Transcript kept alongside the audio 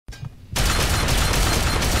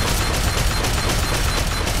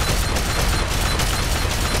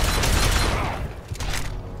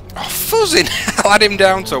fuzzing? I'll add him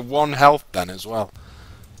down to 1 health then as well.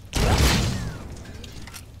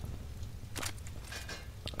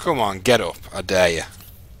 Come on, get up, I dare you.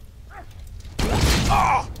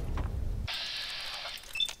 Oh!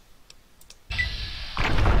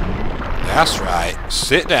 That's right,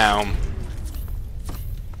 sit down.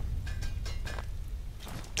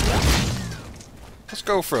 Let's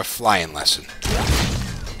go for a flying lesson.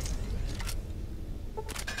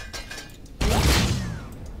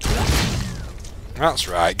 That's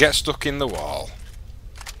right, get stuck in the wall.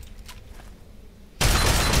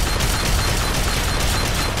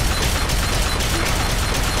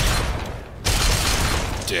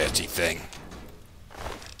 Dirty thing.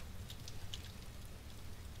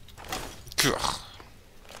 Ugh.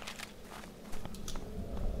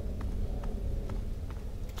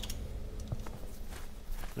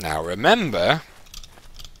 Now remember,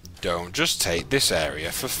 don't just take this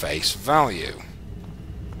area for face value.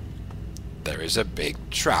 There is a big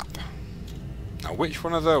trap. Now which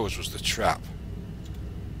one of those was the trap?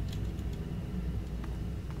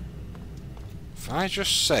 If I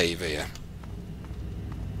just save here.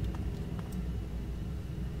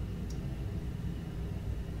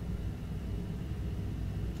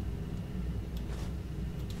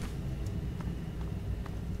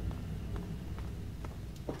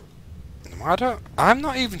 I'm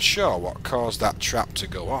not even sure what caused that trap to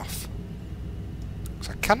go off. 'Cause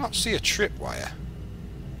I cannot see a tripwire.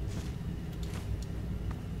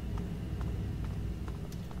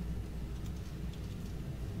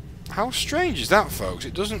 How strange is that, folks?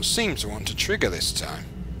 It doesn't seem to want to trigger this time.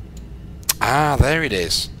 Ah, there it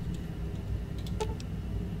is.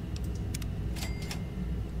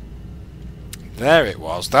 There it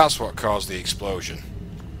was. That's what caused the explosion.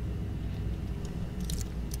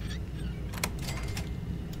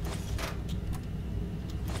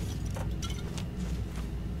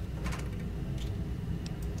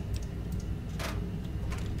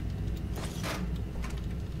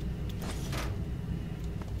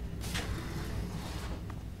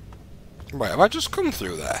 Wait, have I just come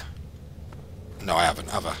through there? No, I haven't,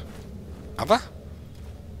 have I? Have I?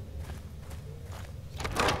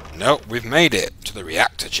 Nope, we've made it to the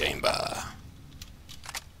reactor chamber.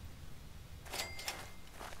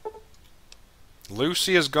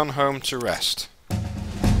 Lucy has gone home to rest.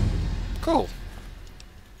 Cool.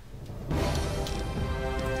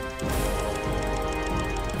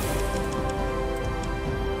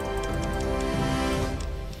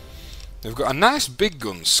 We've got a nice big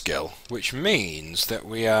gun skill, which means that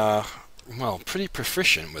we are, well, pretty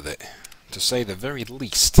proficient with it, to say the very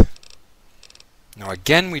least. Now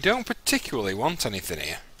again, we don't particularly want anything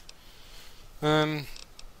here. I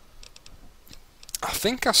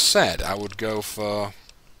think I said I would go for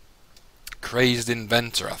Crazed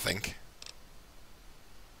Inventor, I think.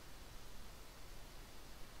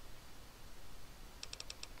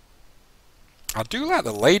 I do like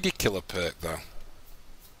the Lady Killer perk though.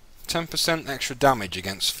 10% extra damage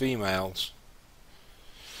against females.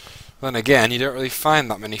 Then again, you don't really find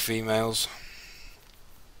that many females.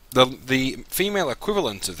 The female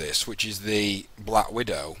equivalent of this, which is the Black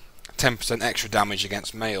Widow, 10% extra damage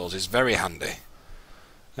against males, is very handy.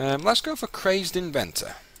 Let's go for Crazed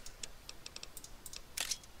Inventor.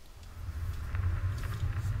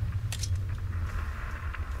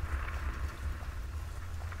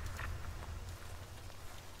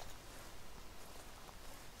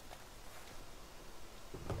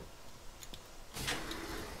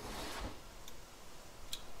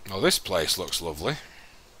 Oh, this place looks lovely.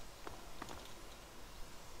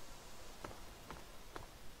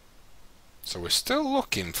 So we're still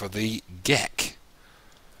looking for the Gek.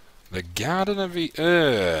 The Garden of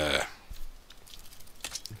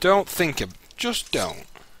Don't think of... Just don't.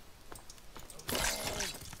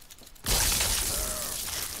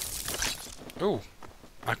 Oh,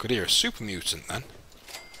 I could hear a super mutant then.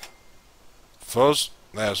 Fuzz,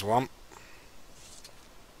 there's one.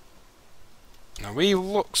 Now he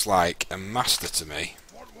looks like a master to me.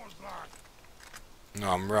 What was that? No,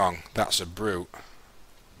 I'm wrong. That's a brute.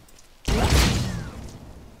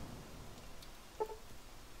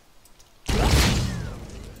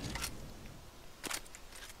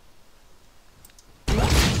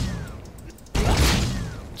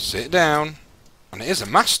 Sit down. And it is a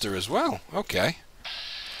master as well. Okay.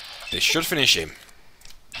 This should finish him.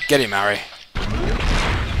 Get him, Harry.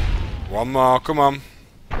 One more, come on.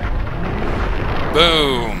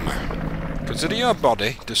 Boom! Consider your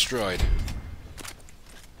body destroyed.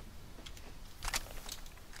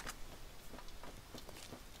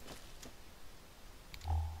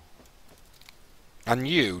 And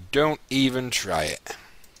you don't even try it.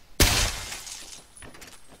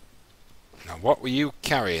 What were you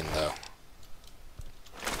carrying, though?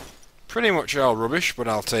 Pretty much all rubbish, but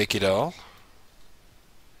I'll take it all.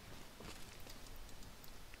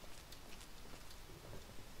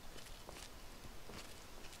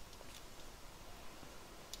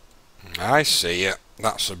 I see it.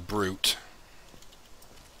 That's a brute.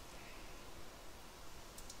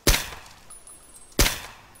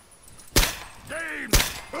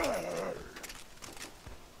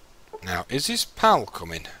 Now, is his pal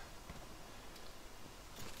coming?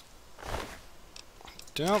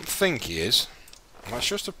 Don't think he is. Let's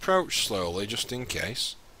just approach slowly, just in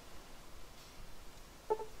case.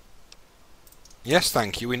 Yes,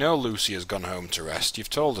 thank you. We know Lucy has gone home to rest. You've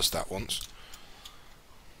told us that once.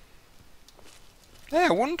 Hey,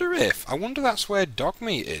 I wonder that's where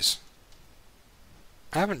Dogmeat is.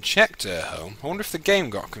 I haven't checked her home. I wonder if the game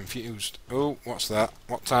got confused. Oh, what's that?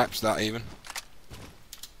 What type's that even?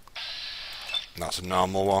 That's a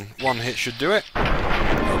normal one. One hit should do it.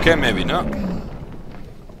 Okay, maybe not.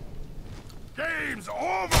 Game's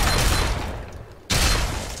over!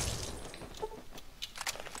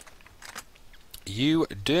 You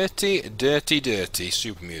dirty, dirty, dirty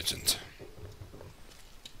super mutant.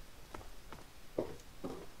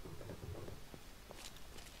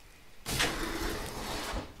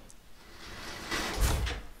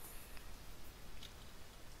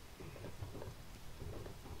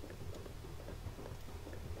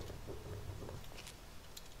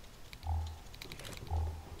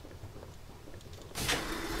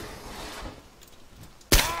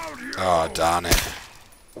 Oh, darn it.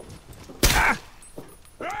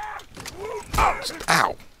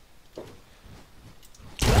 Ow.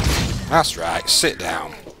 That's right, sit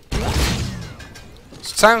down.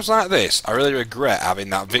 It's times like this, I really regret having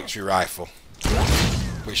that victory rifle,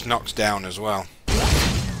 which knocks down as well.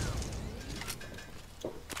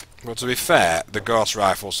 But to be fair, the ghost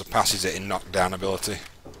rifle surpasses it in knockdown ability.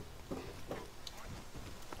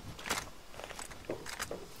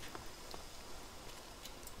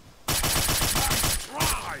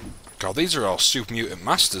 God, these are all super mutant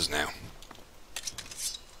masters now.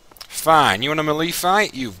 Fine, you want a melee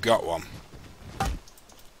fight? You've got one.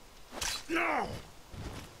 No!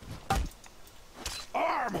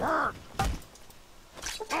 Arm hurt!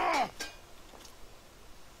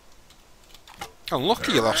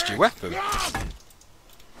 Unlucky you lost your weapon.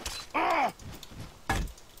 I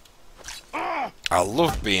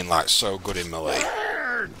love being like so good in melee.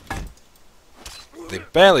 They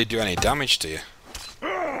barely do any damage to you.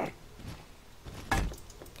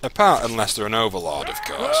 Apart unless they're an overlord, of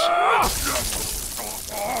course.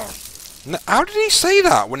 How did he say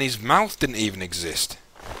that when his mouth didn't even exist?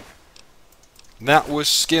 That was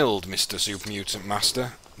skilled, Mr. Super Mutant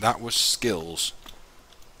Master. That was skills.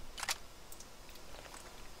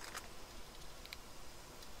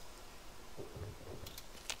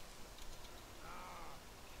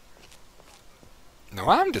 Now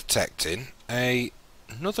I'm detecting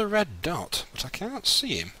another red dot, but I can't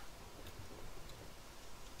see him.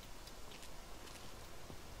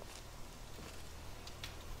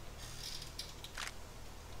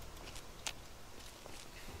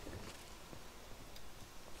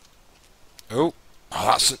 Oh,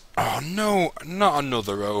 that's oh no, not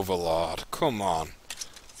another overlord. Come on.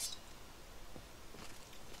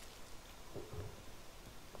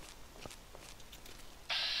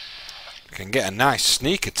 Can get a nice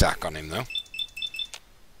sneak attack on him though.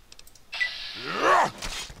 Oh,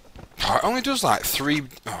 it only does like 3.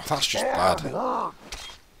 Oh, that's just bad.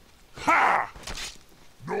 Ha!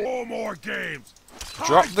 No more games.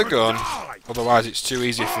 Drop Time the to gun, die. otherwise it's too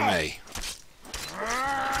easy for me.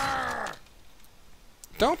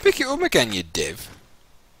 Don't pick it up again, you div.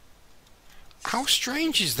 How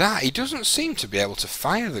strange is that? He doesn't seem to be able to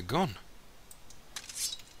fire the gun.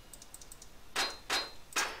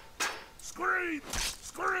 Scream!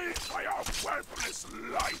 Scream for your worthless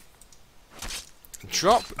life!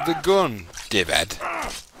 Drop the gun, divhead.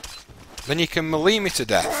 Then you can melee me to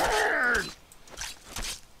death.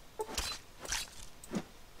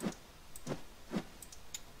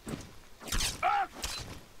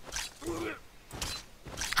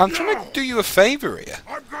 I'm trying to do you a favour here.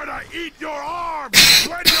 I'm gonna eat your arm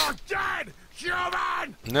when you're dead,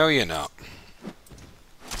 human! No, you're not.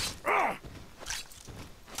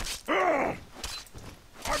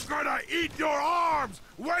 I'm gonna eat your arms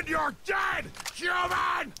when you're dead,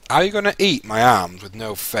 human! How are you going to eat my arms with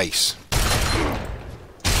no face?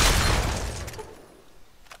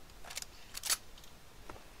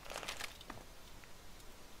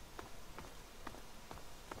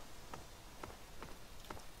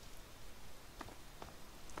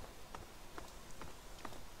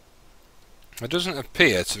 There doesn't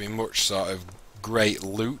appear to be much sort of great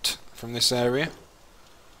loot from this area.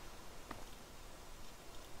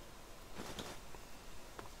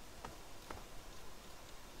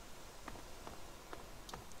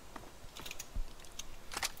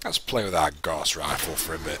 Let's play with our Gauss rifle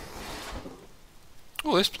for a bit.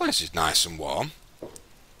 Oh, this place is nice and warm.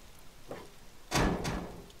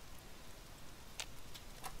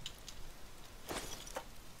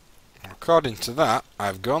 According to that,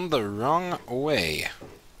 I've gone the wrong way.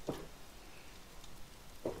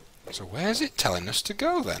 So where's it telling us to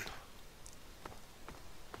go then?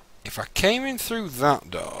 If I came in through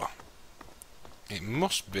that door, it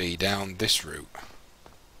must be down this route.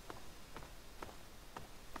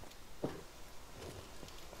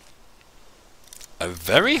 A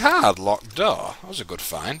very hard locked door. That was a good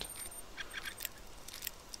find.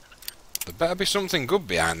 There better be something good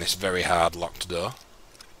behind this very hard locked door.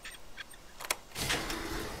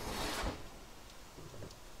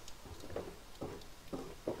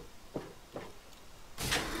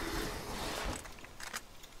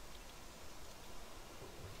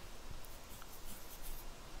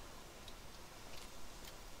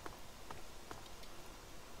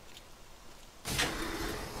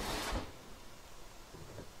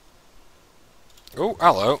 Oh,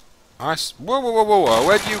 hello. Whoa, whoa, whoa, whoa, whoa,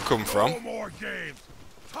 where'd you come from? No more games.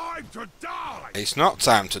 Time to die. It's not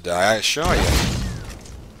time to die, I assure you.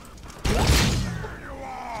 There you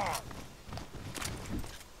are.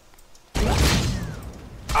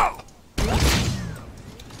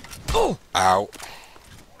 Oh! Ow.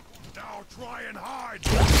 Now try and hide.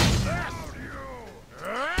 That's you.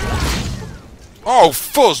 Oh,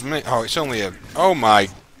 fuzz me! Oh, it's only a... Oh my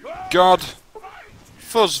god.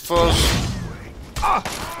 Fuzz, fuzz.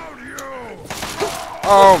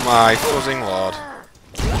 Oh my fuzzing lord.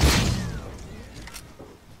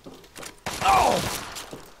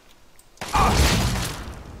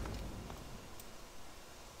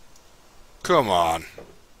 Come on.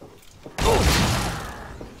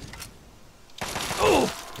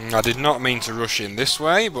 I did not mean to rush in this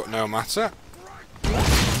way, but no matter.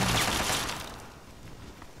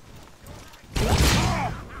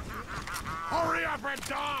 Hurry up and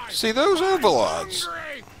die. See those overlords?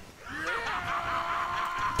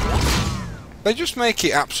 They just make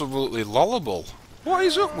it absolutely lollable. What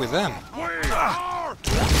is up with them?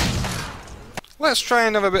 Let's try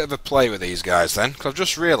and have a bit of a play with these guys then, because I've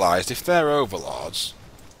just realised if they're overlords,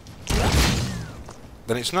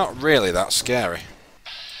 then it's not really that scary.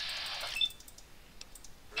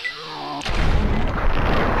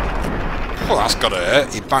 Well, that's gotta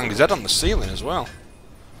hurt. He banged his head on the ceiling as well.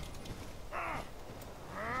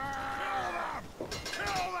 Kill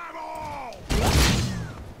them all.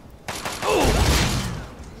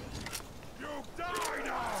 You die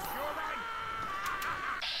now, human.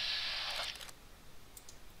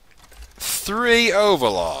 3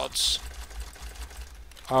 overlords.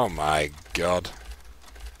 Oh my god.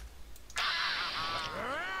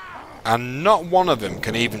 And not one of them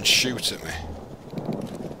can even shoot at me.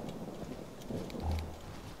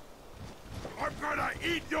 I'm gonna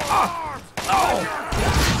eat your arms.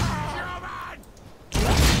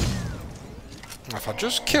 If I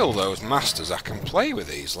just kill those masters, I can play with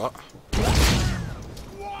these lot.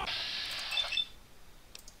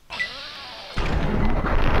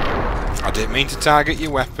 I didn't mean to target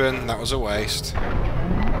your weapon, that was a waste.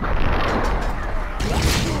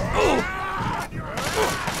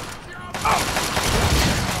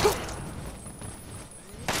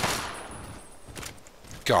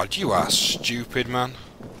 God, you are stupid, man.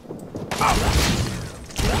 I'm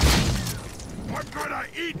gonna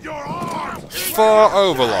eat your arms. 4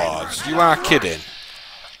 overlords, you are kidding.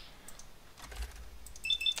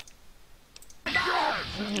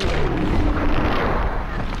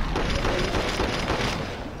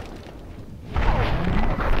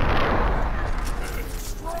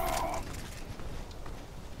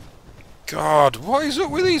 God, what is up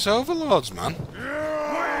with these overlords, man?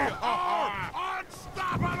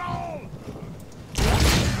 Unstoppable.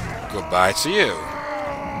 Goodbye to you.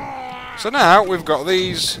 So now we've got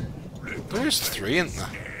these. There's 3, isn't there?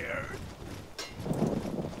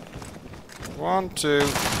 1, 2.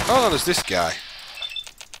 Oh, there's this guy.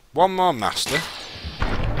 1 more master.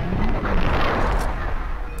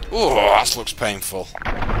 Oh, that looks painful.